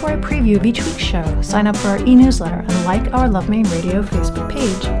 For a preview of each week's show, sign up for our e-newsletter and like our Love Maine Radio Facebook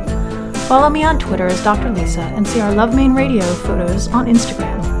page. Follow me on Twitter as Dr. Lisa and see our Love Maine Radio photos on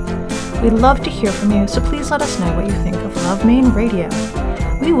Instagram. We'd love to hear from you, so please let us know what you think of Love Maine Radio.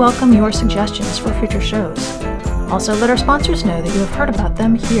 We welcome your suggestions for future shows. Also, let our sponsors know that you have heard about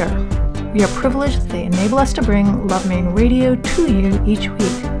them here. We are privileged that they enable us to bring Love Maine Radio to you each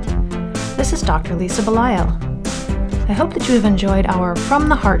week. This is Dr. Lisa Belisle. I hope that you have enjoyed our From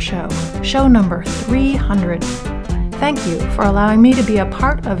the Heart show, show number 300. Thank you for allowing me to be a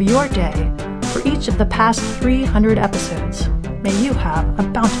part of your day for each of the past 300 episodes. May you have a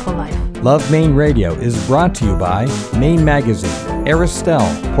bountiful life. Love Maine Radio is brought to you by Maine Magazine,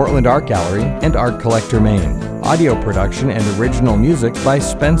 Aristelle, Portland Art Gallery, and Art Collector Maine. Audio production and original music by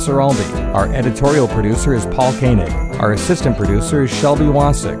Spencer Albee. Our editorial producer is Paul Koenig. Our assistant producer is Shelby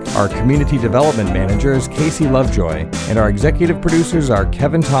Wasick. Our community development manager is Casey Lovejoy. And our executive producers are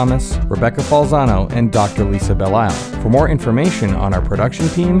Kevin Thomas, Rebecca Falzano, and Dr. Lisa Belisle. For more information on our production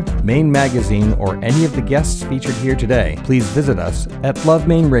team, Maine Magazine, or any of the guests featured here today, please visit us at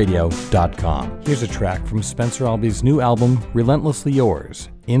lovemaineradio.com. Here's a track from Spencer Albee's new album, Relentlessly Yours,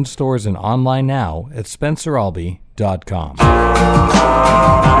 in stores and online now at spenceralbee.com.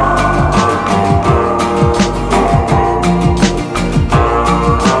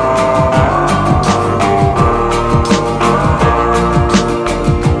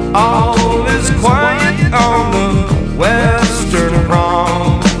 All is quiet on the western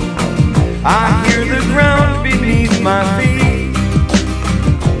front. I hear the ground beneath my feet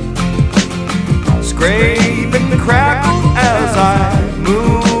scrape and crackle as I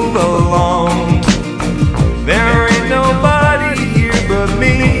move along. There ain't nobody here but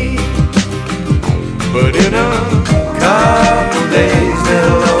me, but in a couple days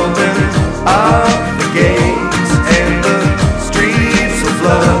they'll open up the gates and the streets will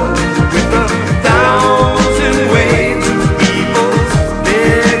flood with 1,000 waves of people's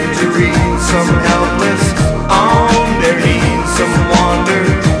victory. Some helpless on their knees, some wander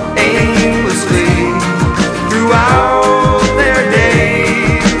aimlessly throughout their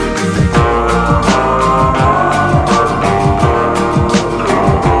days.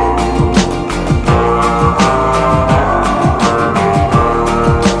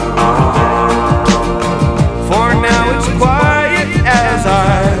 For now it's quiet as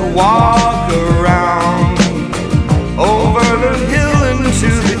I walk around over the hill and to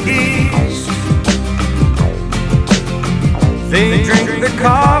the east. They drink their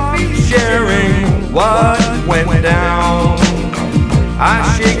coffee, sharing what went down.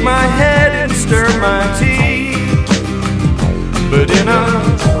 I shake my head and stir my tea, but in a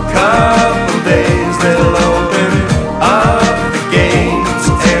couple days they'll open